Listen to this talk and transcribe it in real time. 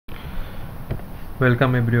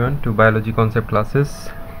Welcome everyone to biology concept classes.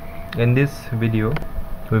 In this video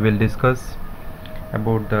we will discuss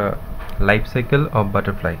about the life cycle of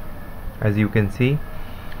butterfly. As you can see,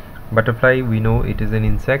 butterfly, we know it is an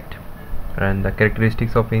insect, and the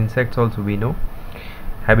characteristics of insects also we know,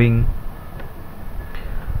 having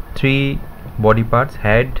three body parts: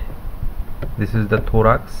 head, this is the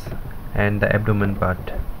thorax, and the abdomen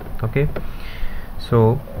part. Okay,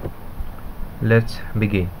 so let's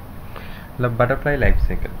begin. The butterfly life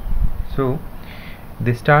cycle. So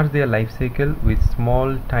they start their life cycle with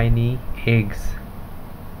small tiny eggs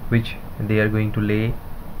which they are going to lay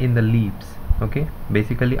in the leaves. Okay,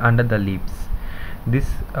 basically under the leaves. These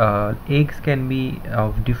eggs can be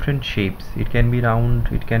of different shapes. It can be round,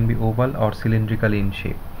 it can be oval or cylindrical in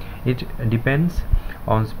shape. It depends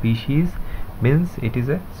on species, means it is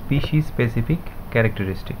a species specific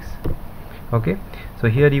characteristics. Okay, so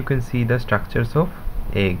here you can see the structures of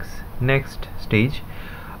eggs. Next stage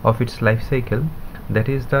of its life cycle, that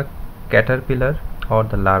is the caterpillar or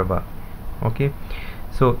the larva. Okay,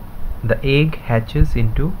 so the egg hatches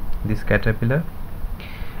into this caterpillar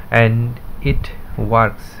and it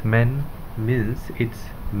works, means its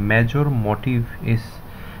major motive is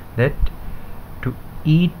that to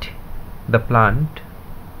eat the plant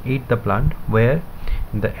where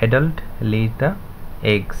the adult lays the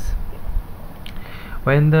eggs.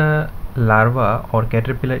 When the larva or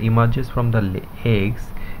caterpillar emerges from the eggs,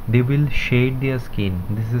 they will shade their skin.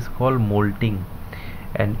 This is called molting,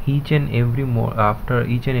 and after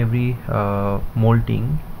each and every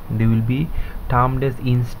molting, they will be termed as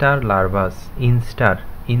instar larvas. Instar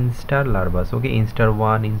larvas. Okay, instar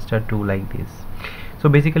 1, instar 2, like this. So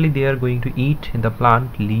basically they are going to eat the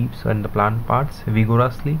plant leaves and the plant parts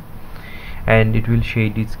vigorously, and it will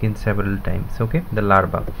shade its skin several times. Okay, the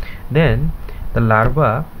larva. Then the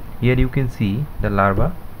larva, here you can see the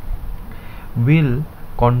larva will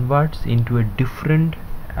converts into a different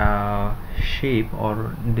shape,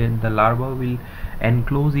 or then the larva will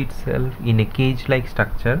enclose itself in a cage like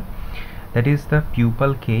structure, that is the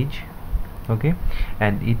pupal cage. Okay,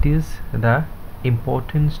 and it is the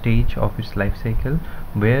important stage of its life cycle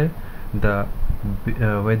where the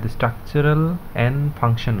structural and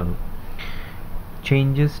functional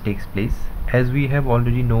changes takes place. As we have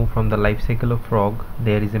already know from the life cycle of frog,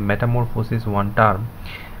 there is a metamorphosis, one term.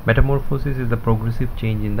 Metamorphosis is the progressive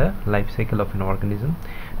change in the life cycle of an organism.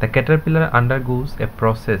 The caterpillar undergoes a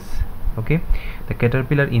process. Okay, the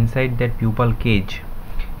caterpillar inside that pupal cage,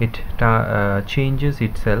 it changes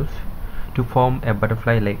itself to form a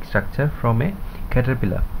butterfly like structure from a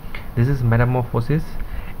caterpillar. This is metamorphosis.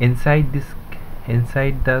 Inside this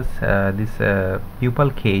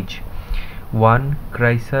pupal cage, one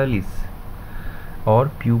chrysalis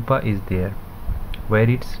or pupa is there, where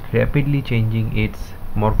it's rapidly changing its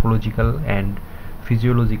morphological and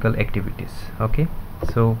physiological activities. Okay,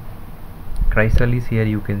 so chrysalis here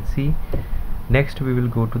you can see. Next we will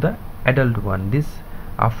go to the adult one. This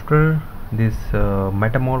after this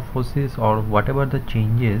metamorphosis or whatever the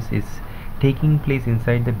changes is taking place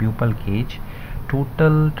inside the pupal cage,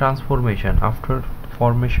 total transformation after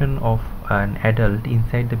formation of an adult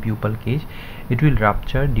inside the pupal cage, it will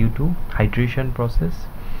rupture due to hydration process.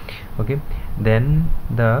 Okay, then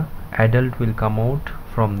the adult will come out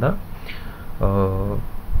from the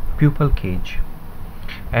pupal cage,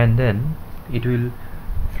 and then it will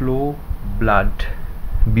flow blood.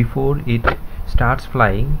 Before it starts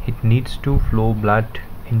flying, it needs to flow blood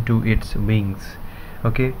into its wings.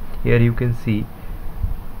 Okay, here you can see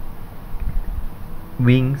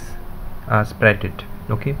wings are spreaded.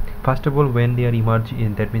 Okay, first of all, when they are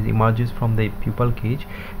emerges from the pupal cage,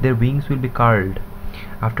 their wings will be curled.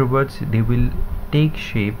 Afterwards they will take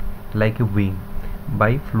shape like a wing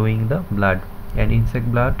by flowing the blood. And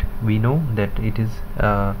insect blood, we know that it is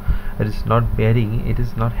not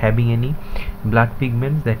having any blood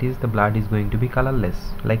pigments, that is the blood is going to be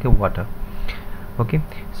colorless like a water. Okay,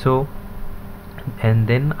 so and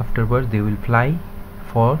then afterwards they will fly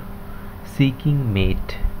for seeking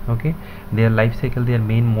mate. Okay, their life cycle, their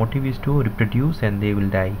main motive is to reproduce, and they will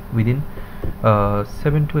die within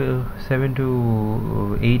 7 to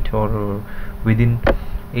 8 or within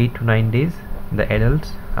 8 to 9 days. The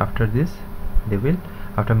adults, after this,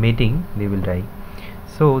 after mating, they will die.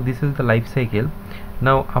 So this is the life cycle.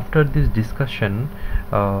 Now after this discussion,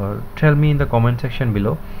 tell me in the comment section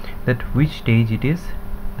below that which stage it is,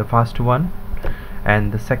 the first one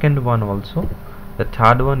and the second one also, the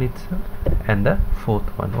third one itself and the fourth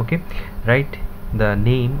one. Okay, write the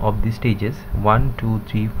name of the stages 1, 2,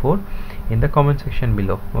 3, 4 in the comment section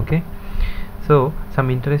below. Okay, so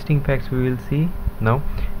some interesting facts we will see now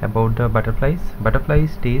about the butterflies.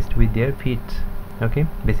 Butterflies taste with their feet. Okay,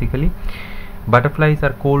 basically butterflies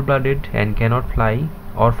are cold-blooded and cannot fly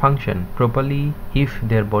or function properly if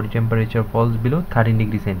their body temperature falls below 13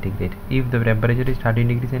 degrees centigrade. If the temperature is 13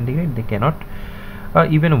 degrees centigrade, they cannot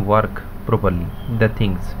even work properly the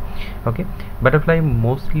things. Okay, butterfly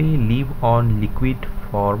mostly live on liquid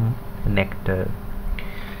form nectar,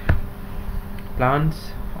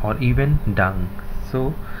 plants, or even dung.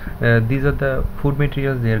 So these are the food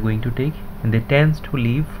materials they are going to take, and they tend to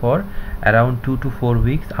live for around 2 to 4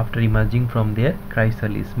 weeks after emerging from their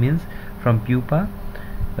chrysalis, means from pupa.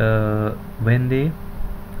 When they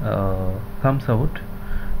comes out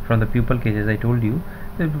from the pupal cage, as I told you,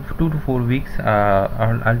 2 to 4 weeks,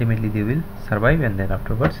 ultimately they will survive, and then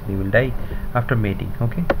afterwards they will die after mating.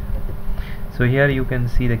 Okay, so here you can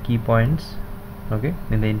see the key points, okay,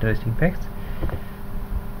 in the interesting facts.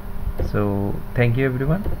 So thank you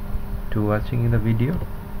everyone to watching the video.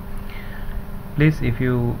 Please, if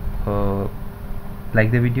you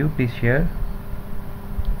like the video, please share,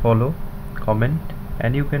 follow, comment,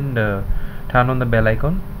 and you can turn on the bell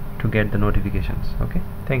icon to get the notifications. Okay,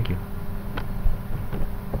 thank you.